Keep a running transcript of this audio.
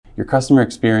your customer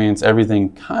experience,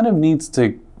 everything kind of needs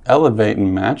to elevate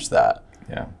and match that.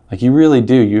 Yeah. Like you really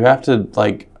do. You have to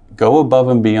like go above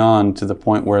and beyond to the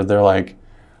point where they're like,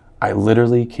 I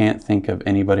literally can't think of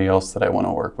anybody else that I want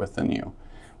to work with than you.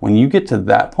 When you get to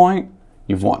that point,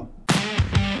 you've won.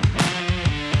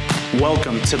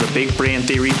 Welcome to the Big Brand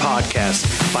Theory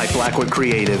Podcast by Blackwood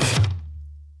Creative.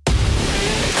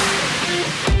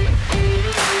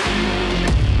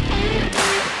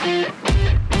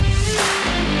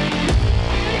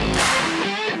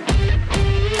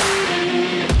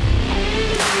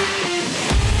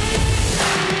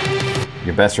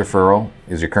 Your best referral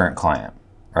is your current client,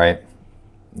 right?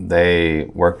 They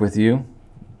work with you.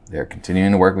 They're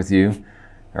continuing to work with you.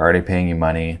 They're already paying you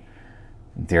money.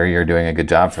 In theory, you're doing a good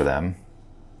job for them.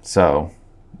 So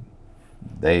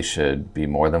they should be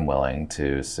more than willing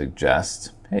to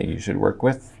suggest, hey, you should work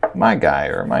with my guy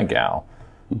or my gal.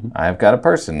 Mm-hmm. I've got a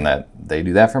person that they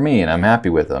do that for me, and I'm happy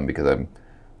with them because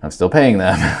I'm still paying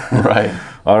them right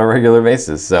on a regular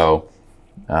basis. So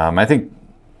I think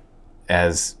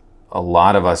as a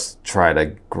lot of us try to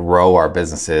grow our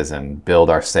businesses and build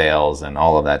our sales and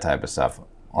all of that type of stuff,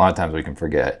 a lot of times we can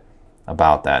forget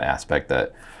about that aspect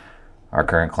that our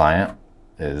current client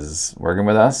is working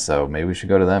with us. So maybe we should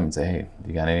go to them and say, hey,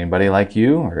 you got anybody like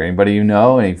you or anybody you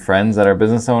know, any friends that are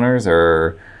business owners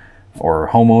or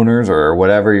homeowners or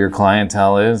whatever your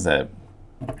clientele is that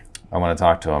I want to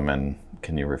talk to them, and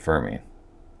can you refer me?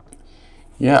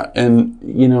 Yeah, and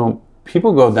you know,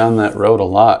 people go down that road a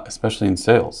lot, especially in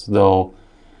sales. They'll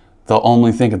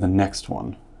only think of the next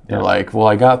one. They're like, well,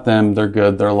 I got them. They're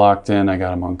good. They're locked in. I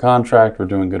got them on contract. We're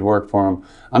doing good work for them.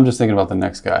 I'm just thinking about the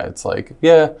next guy. It's like,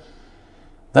 yeah,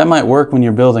 that might work when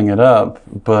you're building it up.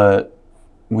 But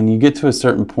when you get to a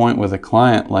certain point with a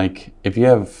client, like if you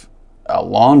have a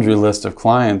laundry list of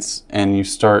clients and you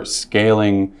start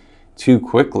scaling too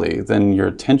quickly, then your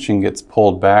attention gets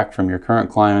pulled back from your current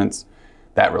clients.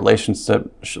 That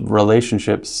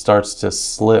relationship starts to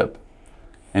slip.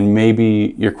 And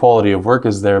maybe your quality of work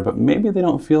is there, but maybe they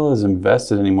don't feel as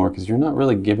invested anymore because you're not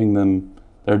really giving them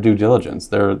their due diligence.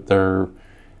 They're to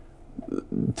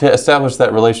establish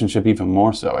that relationship even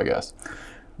more so, I guess.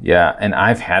 Yeah, and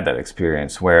I've had that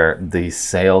experience where the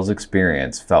sales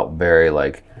experience felt very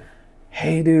like,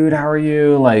 hey dude, how are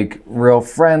you? Like real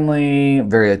friendly,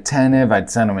 very attentive. I'd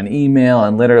send them an email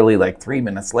and literally like 3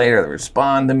 minutes later they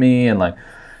respond to me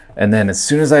and then as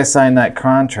soon as I sign that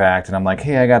contract and I'm like,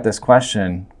 hey, I got this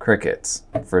question, crickets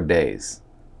for days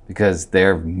because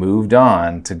they've moved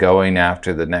on to going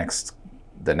after the next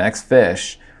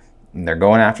fish and they're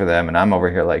going after them and I'm over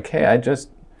here like, hey, I just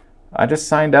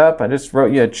signed up. I just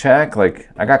wrote you a check. Like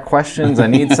I got questions. I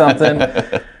need something.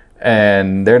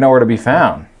 And they're nowhere to be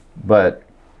found. But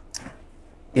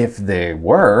if they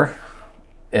were,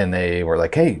 and they were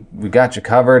like, hey, we got you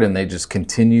covered, and they just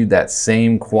continued that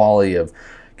same quality of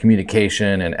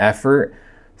communication and effort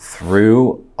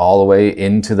through all the way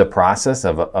into the process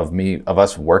of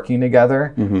us working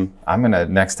together, mm-hmm. I'm gonna,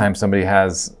 next time somebody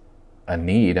has a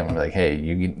need, I'm gonna be like, hey,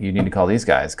 you need to call these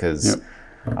guys because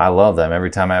I love them. Every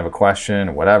time I have a question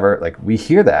or whatever, like we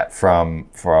hear that from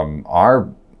our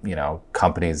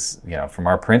companies, from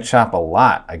our print shop a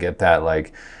lot. I get that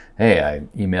like, hey, I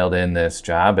emailed in this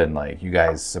job and like you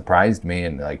guys surprised me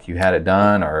and like you had it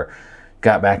done or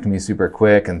got back to me super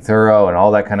quick and thorough and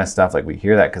all that kind of stuff. Like we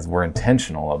hear that because we're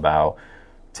intentional about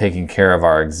taking care of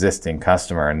our existing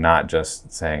customer and not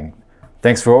just saying,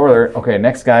 thanks for order. Okay,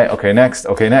 next guy. Okay, next.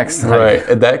 Okay, next. Right.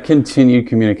 That continued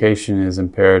communication is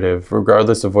imperative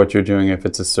regardless of what you're doing, if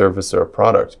it's a service or a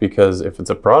product. Because if it's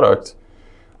a product,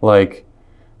 like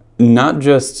not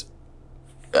just,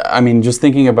 just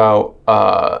thinking about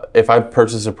if I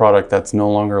purchase a product that's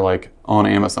no longer like on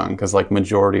Amazon, because like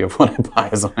majority of what I buy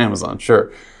is on Amazon,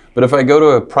 sure. But if I go to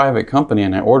a private company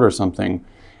and I order something,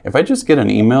 if I just get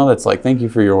an email that's like, thank you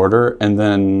for your order, and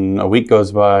then a week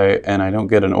goes by and I don't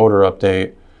get an order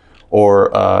update,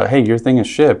 or hey, your thing is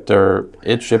shipped, or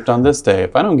it shipped on this day.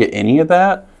 If I don't get any of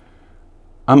that,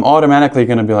 I'm automatically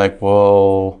going to be like,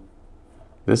 well,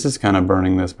 this is kind of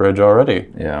burning this bridge already.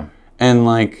 Yeah. And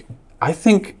like, I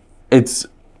think it's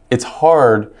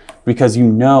hard because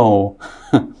you know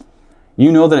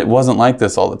that it wasn't like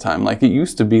this all the time. Like it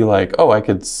used to be like, oh, I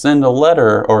could send a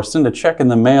letter or send a check in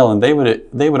the mail and they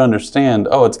would understand,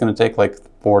 oh, it's going to take like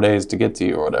 4 days to get to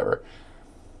you or whatever.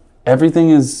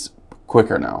 Everything is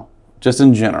quicker now, just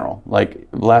in general. Like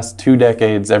last 2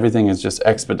 decades, everything is just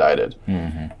expedited.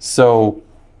 Mm-hmm. So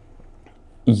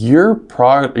your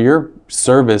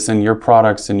service and your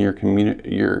products and your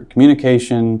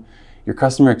communication, your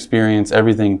customer experience,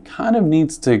 everything kind of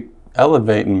needs to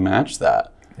elevate and match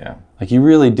that. Yeah. Like you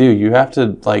really do. You have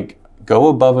to like go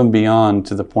above and beyond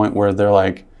to the point where they're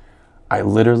like, I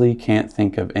literally can't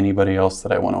think of anybody else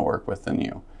that I want to work with than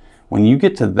you. When you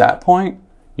get to that point,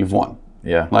 you've won.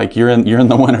 Yeah. Like you're in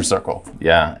the winner circle.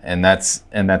 Yeah, and that's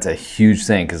a huge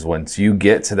thing, because once you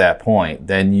get to that point,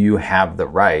 then you have the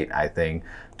right, I think,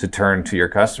 to turn to your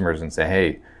customers and say,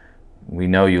 hey, we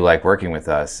know you like working with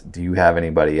us. Do you have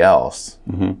anybody else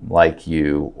like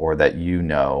you, or that you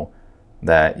know,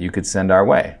 that you could send our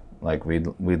way? Like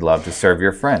we'd love to serve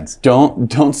your friends.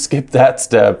 Don't skip that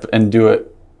step and do it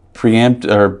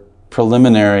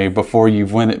preliminary before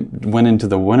you've went into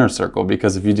the winner circle,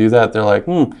 because if you do that, they're like,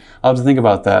 I'll have to think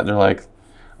about that. They're like,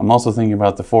 I'm also thinking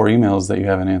about the 4 emails that you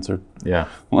haven't answered. Yeah.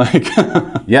 Like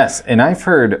yes, and I've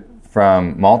heard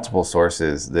from multiple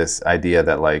sources this idea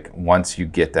that like once you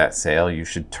get that sale, you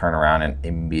should turn around and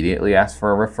immediately ask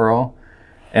for a referral.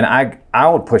 And I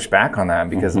would push back on that,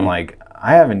 because I'm like,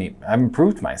 I've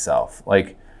improved myself.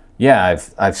 Like, yeah,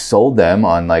 I've sold them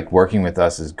on like working with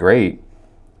us is great,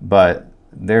 but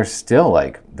they're still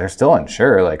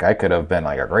unsure. Like I could have been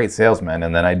like a great salesman,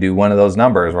 and then I do one of those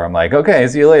numbers where I'm like, okay,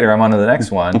 see you later, I'm on to the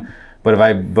next one.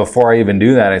 But before I even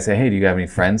do that, I say, hey, do you have any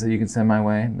friends that you can send my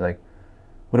way? Be like,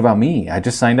 what about me? I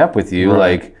just signed up with you,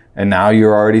 right. Like, and now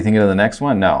you're already thinking of the next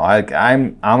one. No,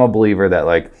 I'm a believer that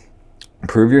like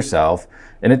prove yourself,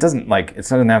 and it doesn't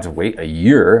have to wait a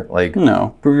year. Like,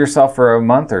 no, prove yourself for a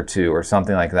month or 2 or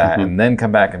something like that, and then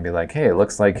come back and be like, hey, it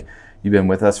looks like you've been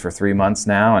with us for 3 months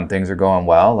now, and things are going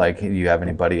well. Like, hey, do you have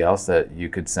anybody else that you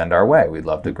could send our way? We'd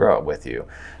love to grow it with you.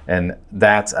 And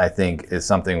that, I think, is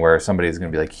something where somebody's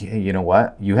going to be like, hey, you know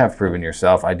what? You have proven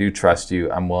yourself. I do trust you.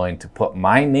 I'm willing to put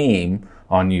my name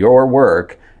on your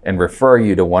work and refer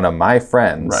you to one of my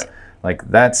friends. Right. Like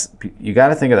you got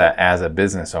to think of that as a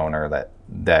business owner,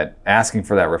 that asking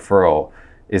for that referral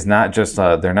is not just,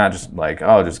 they're not just like,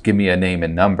 oh, just give me a name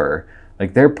and number.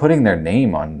 Like they're putting their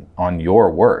name on your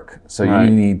work. So right.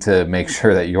 You need to make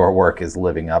sure that your work is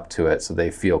living up to it, so they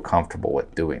feel comfortable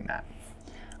with doing that.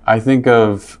 I think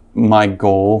of my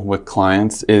goal with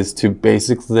clients is to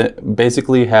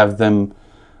basically have them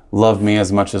love me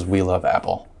as much as we love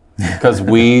Apple. Because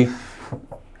we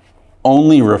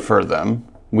only refer them.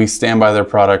 We stand by their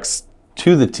products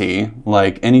to the T.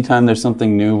 Like anytime there's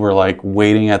something new, we're like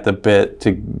waiting at the bit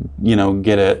to,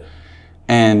 get it.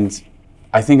 And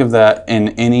I think of that in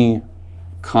any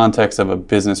context of a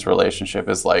business relationship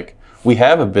is like, we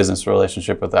have a business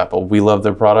relationship with Apple. We love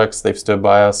their products. They've stood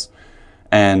by us.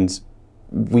 And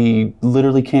we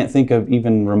literally can't think of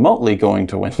even remotely going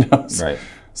to Windows. Right.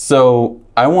 So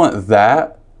I want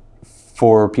that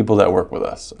for people that work with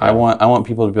us. Yeah. I want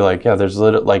people to be like, yeah, there's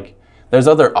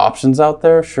other options out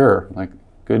there. Sure. Like,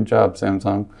 good job,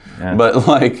 Samsung. Yeah. But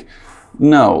like,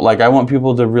 no, like I want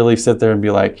people to really sit there and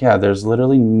be like, yeah, there's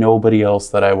literally nobody else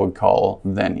that I would call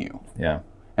than you. Yeah.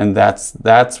 And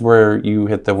that's where you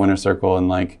hit the winner circle. And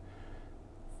like,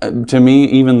 to me,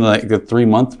 even like the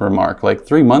 3-month remark, like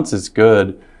 3 months is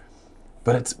good,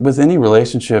 but it's with any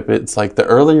relationship, it's like the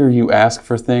earlier you ask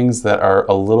for things that are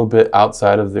a little bit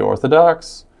outside of the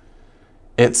orthodox,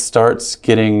 it starts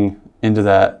getting into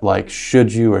that, like,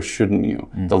 should you or shouldn't you?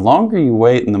 The longer you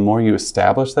wait and the more you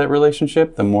establish that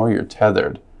relationship, the more you're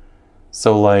tethered.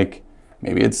 So like,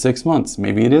 maybe it's 6 months,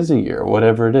 maybe it is a year,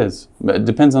 whatever it is. But it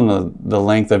depends on the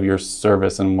length of your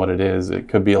service and what it is. It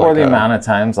could be like, or the amount of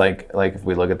times, like if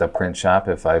we look at the print shop,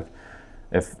 if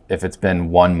it's been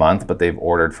 1 month, but they've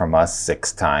ordered from us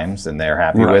 6 times and they're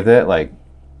happy right. with it, like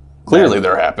clearly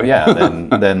they're happy. Yeah,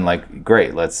 then like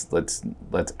great, let's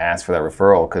ask for that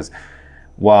referral, because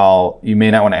while you may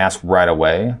not want to ask right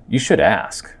away, you should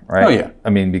ask, right? Oh yeah.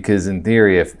 I mean, because in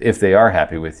theory, if they are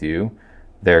happy with you,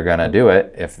 they're gonna do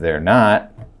it. If they're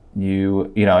not,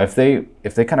 if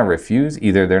they kind of refuse,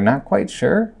 either they're not quite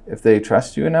sure if they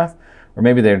trust you enough, or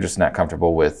maybe they're just not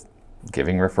comfortable with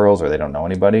giving referrals, or they don't know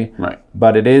anybody. Right.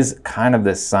 But it is kind of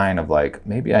this sign of like,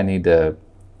 maybe I need to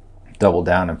double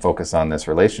down and focus on this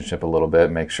relationship a little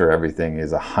bit, make sure everything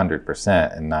is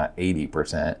 100% and not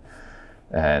 80%.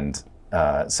 And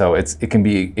so it can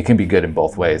be good in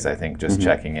both ways. I think just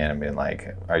checking in and being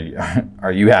like, are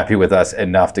you happy with us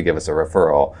enough to give us a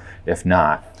referral? If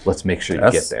not, let's make sure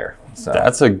you get there.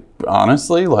 So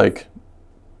honestly, like,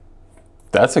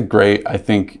 that's a great, I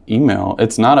think, email.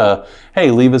 It's not a,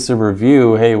 hey, leave us a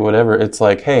review, hey, whatever. It's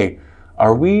like, hey,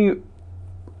 are we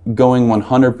going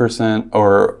 100%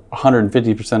 or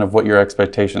 150% of what your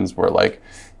expectations were? Like,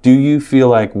 do you feel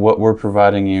like what we're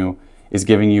providing you is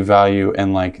giving you value,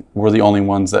 and like we're the only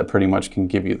ones that pretty much can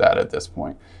give you that at this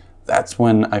point? That's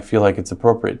when I feel like it's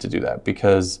appropriate to do that,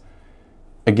 because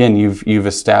again, you've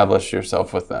established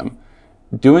yourself with them.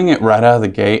 Doing it right out of the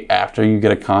gate after you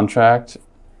get a contract,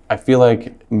 I feel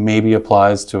like maybe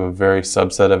applies to a very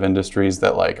subset of industries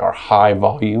that like are high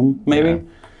volume, maybe. Yeah.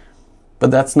 But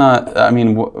that's not, I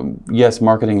mean, yes,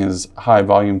 marketing is high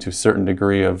volume to a certain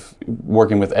degree of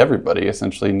working with everybody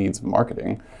essentially needs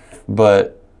marketing.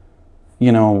 But,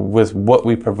 you know, with what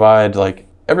we provide, like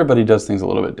everybody does things a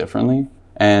little bit differently.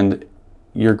 And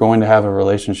you're going to have a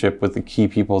relationship with the key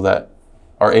people that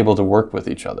are able to work with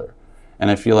each other.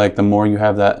 And I feel like the more you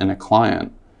have that in a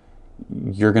client,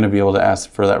 you're going to be able to ask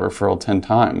for that referral 10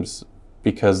 times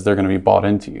because they're going to be bought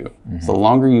into you. So the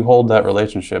longer you hold that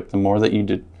relationship, the more that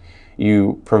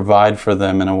you provide for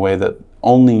them in a way that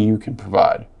only you can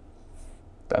provide.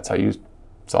 That's how you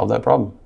solve that problem.